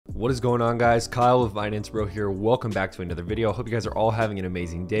What is going on, guys? Kyle with Finance Bro here. Welcome back to another video. Hope you guys are all having an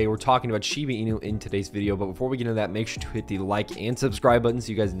amazing day. We're talking about Shiba Inu in today's video, but before we get into that, make sure to hit the like and subscribe button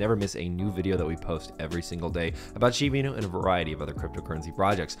so you guys never miss a new video that we post every single day about Shiba Inu and a variety of other cryptocurrency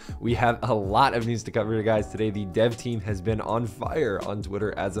projects. We have a lot of news to cover, guys. Today, the dev team has been on fire on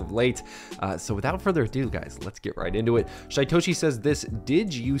Twitter as of late. So without further ado, guys, let's get right into it. Shitoshi says this: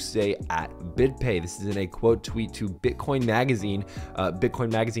 "Did you say at BitPay?" This is in a quote tweet to Bitcoin Magazine.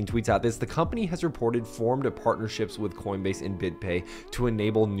 Bitcoin Magazine tweets out this: "The company has reported formed partnerships with Coinbase and BitPay to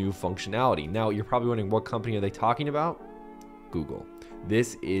enable new functionality." Now, you're probably wondering, what company are they talking about? Google.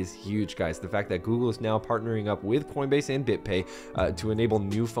 This is huge, guys. The fact that Google is now partnering up with Coinbase and BitPay to enable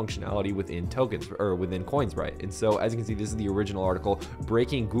new functionality within tokens, or within coins, right? And so, as you can see, this is the original article.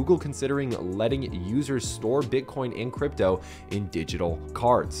 Breaking: Google considering letting users store Bitcoin and crypto in digital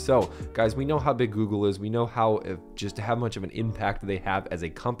cards. So, guys, we know how big Google is. We know how much of an impact they have as a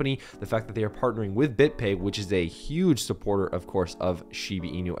company. The fact that they are partnering with BitPay, which is a huge supporter, of course, of Shiba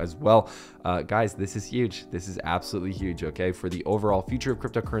Inu as well. Guys, this is huge. This is absolutely huge, okay, for the overall future of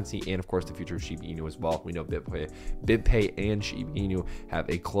cryptocurrency and, of course, the future of Shiba Inu as well. We know BitPay and Shiba Inu have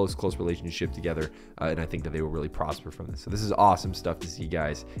a close relationship together, and I think that they will really prosper from this. So this is awesome stuff to see,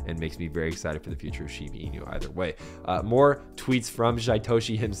 guys, and makes me very excited for the future of Shiba Inu either way. More tweets from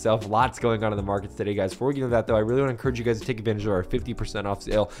Shitoshi himself. Lots going on in the markets today, guys. Before we get into that, though, I really want to encourage you guys to take advantage of our 50% off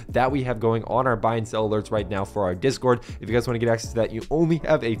sale that we have going on our buy and sell alerts right now for our Discord. If you guys want to get access to that, you only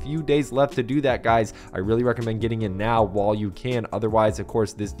have a few days left to do that, guys. I really recommend getting in now while you can. Otherwise, of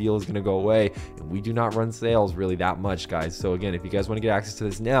course, this deal is going to go away, and we do not run sales really that much, guys. So again, if you guys want to get access to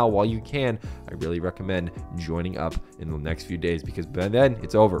this now while you can, I really recommend joining up in the next few days, because by then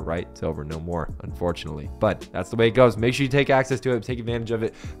it's over, right? It's over, no more, unfortunately. But that's the way it goes. Make sure you take access to it, take advantage of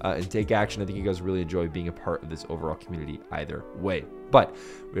it, and take action. I think you guys really enjoy being a part of this overall community either way. But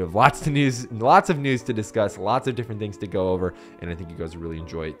we have lots of news to discuss, lots of different things to go over, and I think you guys will really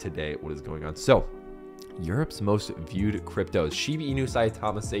enjoy today what is going on. So, Europe's most viewed cryptos, Shiba Inu,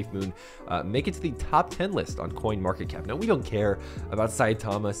 Saitama, SafeMoon, make it to the top 10 list on CoinMarketCap. Now, we don't care about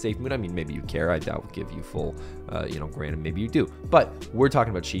Saitama, SafeMoon. I mean, maybe you care. I doubt we'll give you full, granted, maybe you do. But we're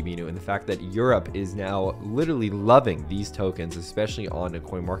talking about Shiba Inu and the fact that Europe is now literally loving these tokens, especially on a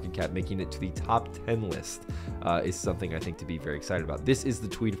CoinMarketCap, making it to the top 10 list is something I think to be very excited about. This is the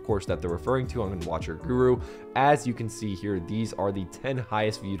tweet, of course, that they're referring to on Watcher Guru. As you can see here, these are the 10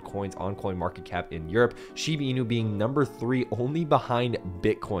 highest viewed coins on CoinMarketCap in Europe. Shiba Inu being number 3, only behind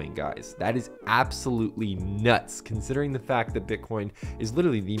Bitcoin, guys. That is absolutely nuts, considering the fact that Bitcoin is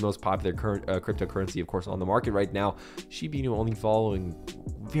literally the most popular current cryptocurrency, of course, on the market right now. Shiba Inu only following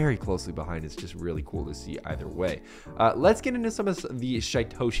very closely behind. It's just really cool to see either way. Let's get into some of the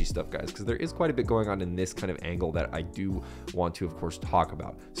Shitoshi stuff, guys, because there is quite a bit going on in this kind of angle that I do want to, of course, talk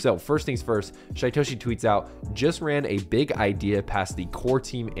about. So first things first, Shitoshi tweets out, "Just ran a big idea past the core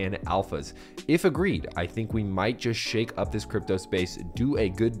team and alphas. If agreed, I think we might just shake up this crypto space, do a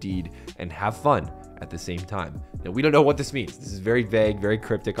good deed, and have fun at the same time." Now, we don't know what this means. This is very vague, very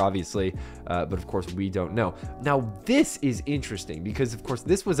cryptic, obviously, but of course, we don't know. Now, this is interesting because, of course,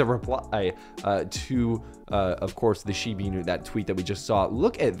 this was a reply to, of course, the Shiba Inu, that tweet that we just saw.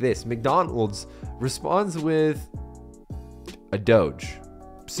 Look at this. McDonald's responds with a Doge.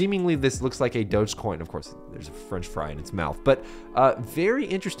 Seemingly, this looks like a Dogecoin. Of course, there's a French fry in its mouth, but very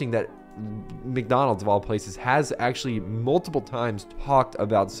interesting that McDonald's, of all places, has actually multiple times talked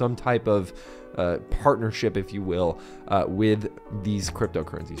about some type of partnership, if you will, with these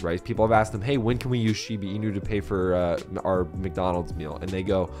cryptocurrencies, right? People have asked them, hey, when can we use Shiba Inu to pay for our McDonald's meal? And they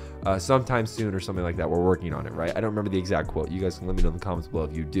go, sometime soon, or something like that. We're working on it, right? I don't remember the exact quote. You guys can let me know in the comments below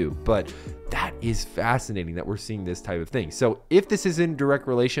if you do. But that is fascinating that we're seeing this type of thing. So if this is in direct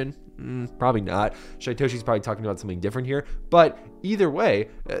relation, probably not. Shitoshi's probably talking about something different here. But either way,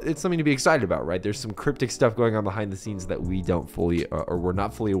 it's something to be excited about, right? There's some cryptic stuff going on behind the scenes that we don't fully, or we're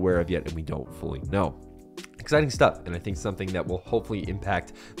not fully aware of yet, and we don't fully know. Exciting stuff, and I think something that will hopefully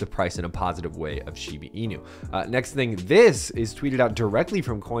impact the price in a positive way of Shiba Inu. Next thing, this is tweeted out directly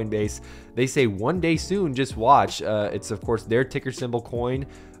from Coinbase. They say, "One day soon, just watch." It's, of course, their ticker symbol coin.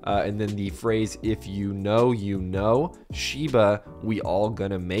 And then the phrase, "If you know, you know, Shiba, we all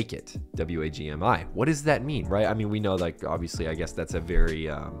gonna make it." WAGMI. What does that mean, right? I mean, we know, like, obviously, I guess that's a very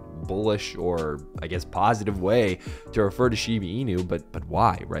bullish or I guess positive way to refer to Shiba Inu, but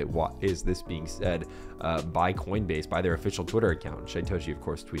why, right? Why is this being said by Coinbase, by their official Twitter account? Shytoshi, of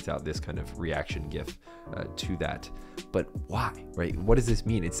course, tweets out this kind of reaction gif to that. But why, right? What does this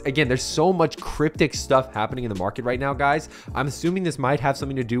mean? It's, again, there's so much cryptic stuff happening in the market right now, guys. I'm assuming this might have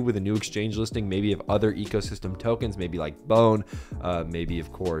something to do with a new exchange listing, maybe of other ecosystem tokens, maybe like Bone, maybe,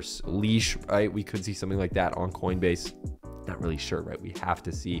 of course, Leash, right? We could see something like that on Coinbase. Not really sure, right? We have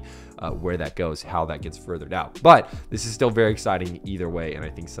to see where that goes, how that gets furthered out. But this is still very exciting either way, and I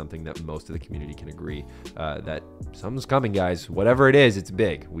think something that most of the community can agree that something's coming, guys. Whatever it is, it's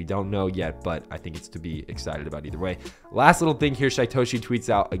big. We don't know yet, but I think it's to be excited about either way. Last little thing here, Shytoshi tweets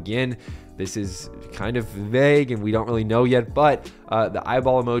out again. This is kind of vague, and we don't really know yet, but the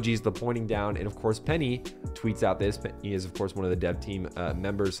eyeball emojis, the pointing down, and of course, Penny tweets out this. Penny is, of course, one of the dev team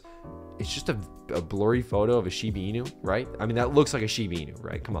members. It's just a blurry photo of a Shiba Inu, right? I mean, that looks like a Shiba Inu,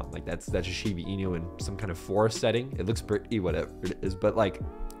 right? Come on, like that's a Shiba Inu in some kind of forest setting. It looks pretty, whatever it is, but like,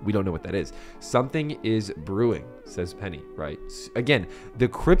 we don't know what that is. Something is brewing, says Penny, right? Again, the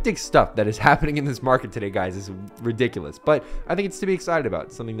cryptic stuff that is happening in this market today, guys, is ridiculous, but I think it's to be excited about.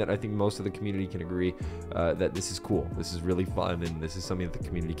 It's something that I think most of the community can agree that this is cool. This is really fun, and this is something that the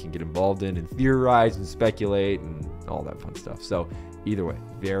community can get involved in and theorize and speculate and all that fun stuff. So either way,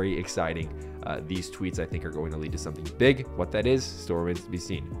 very exciting. These tweets, I think, are going to lead to something big. What that is still remains to be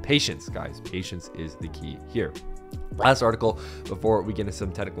seen. Patience, guys. Patience is the key here. Last article before we get into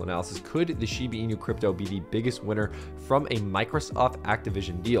some technical analysis. Could the Shiba Inu crypto be the biggest winner from a Microsoft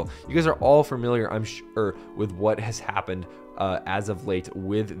Activision deal? You guys are all familiar, I'm sure, with what has happened as of late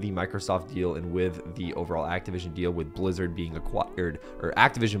with the Microsoft deal and with the overall Activision deal, with Blizzard being acquired, or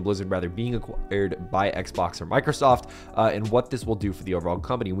Activision Blizzard rather, being acquired by Xbox or Microsoft, and what this will do for the overall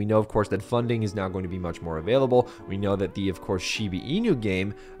company. We know, of course, that funding is now going to be much more available. We know that the, of course, Shiba Inu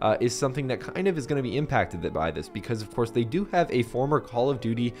game is something that kind of is going to be impacted by this, because, of course, they do have a former Call of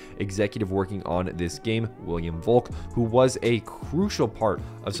Duty executive working on this game, William Volk, who was a crucial part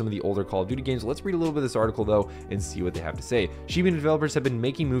of some of the older Call of Duty games. Let's read a little bit of this article, though, and see what they have to say. Shiba Inu developers have been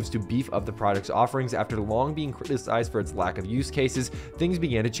making moves to beef up the product's offerings. After long being criticized for its lack of use cases, things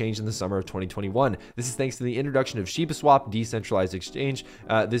began to change in the summer of 2021. This is thanks to the introduction of ShibaSwap decentralized exchange.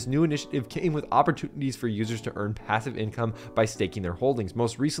 This new initiative came with opportunities for users to earn passive income by staking their holdings.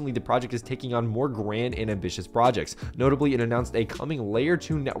 Most recently, the project is taking on more grand and ambitious projects. Notably, it announced a coming Layer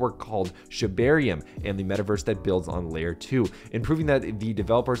 2 network called Shibarium and the metaverse that builds on Layer 2. In proving that the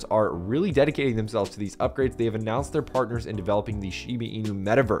developers are really dedicating themselves to these upgrades, they have announced their partners in developing the Shiba Inu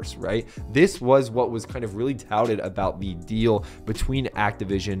metaverse, right? This was what was kind of really touted about the deal between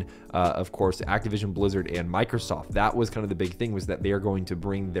Activision, of course, Activision Blizzard and Microsoft. That was kind of the big thing, was that they are going to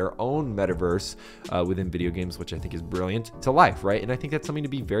bring their own metaverse within video games, which I think is brilliant, to life, right? And I think that's something to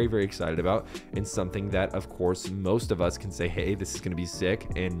be very, very excited about, and something that, of course, most of us can say, hey, this is going to be sick,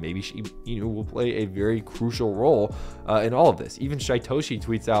 and maybe Shiba Inu will play a very crucial role in all of this. Even Shytoshi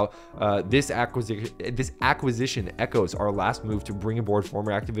tweets out, this acquisition echoes our last move to bring aboard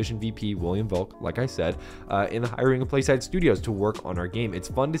former Activision VP William Volk, like I said, in the hiring of Playside Studios to work on our game. It's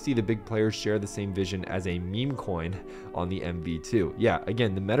fun to see the big players share the same vision as a meme coin on the MV2. Yeah,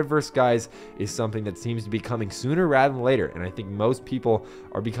 again, the metaverse, guys, is something that seems to be coming sooner rather than later, and I think most people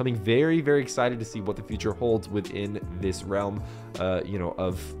are becoming very, very excited to see what the future holds within this realm, you know,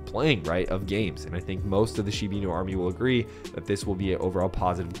 of playing, right, of games. And I think most of the Shiba Inu army will agree that this will be an overall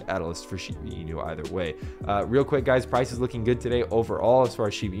positive catalyst for Shiba Inu either way. Real quick, guys, price is looking good today overall as far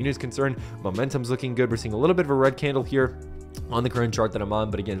as Shiba Inu is concerned. Momentum's looking good. We're seeing a little bit of a red candle here on the current chart that I'm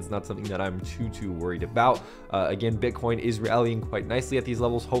on, but again, it's not something that I'm too worried about. Again, Bitcoin is rallying quite nicely at these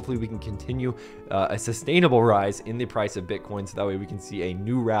levels. Hopefully we can continue a sustainable rise in the price of Bitcoin, so that way we can see a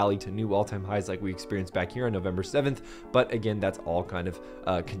new rally to new all-time highs like we experienced back here on November 7th. But again, that's all kind of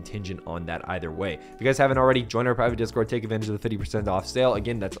contingent on that either way. If you guys haven't already, join our private Discord, take advantage of the 50% off sale.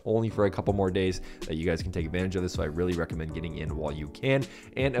 Again, that's only for a couple more days that you guys can take advantage of this, so I really recommend getting in while you can.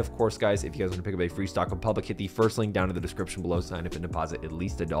 And of course, guys, if you guys want to pick up a free stock of Public, hit the first link down in the description below, sign up and deposit at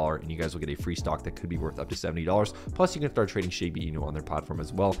least $1, and you guys will get a free stock that could be worth up to $70. Plus, you can start trading Shiba Inu on their platform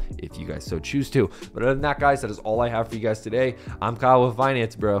as well if you guys so choose to. But other than that, guys, that is all I have for you guys today. I'm Kyle with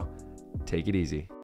Finance Bro. Take it easy.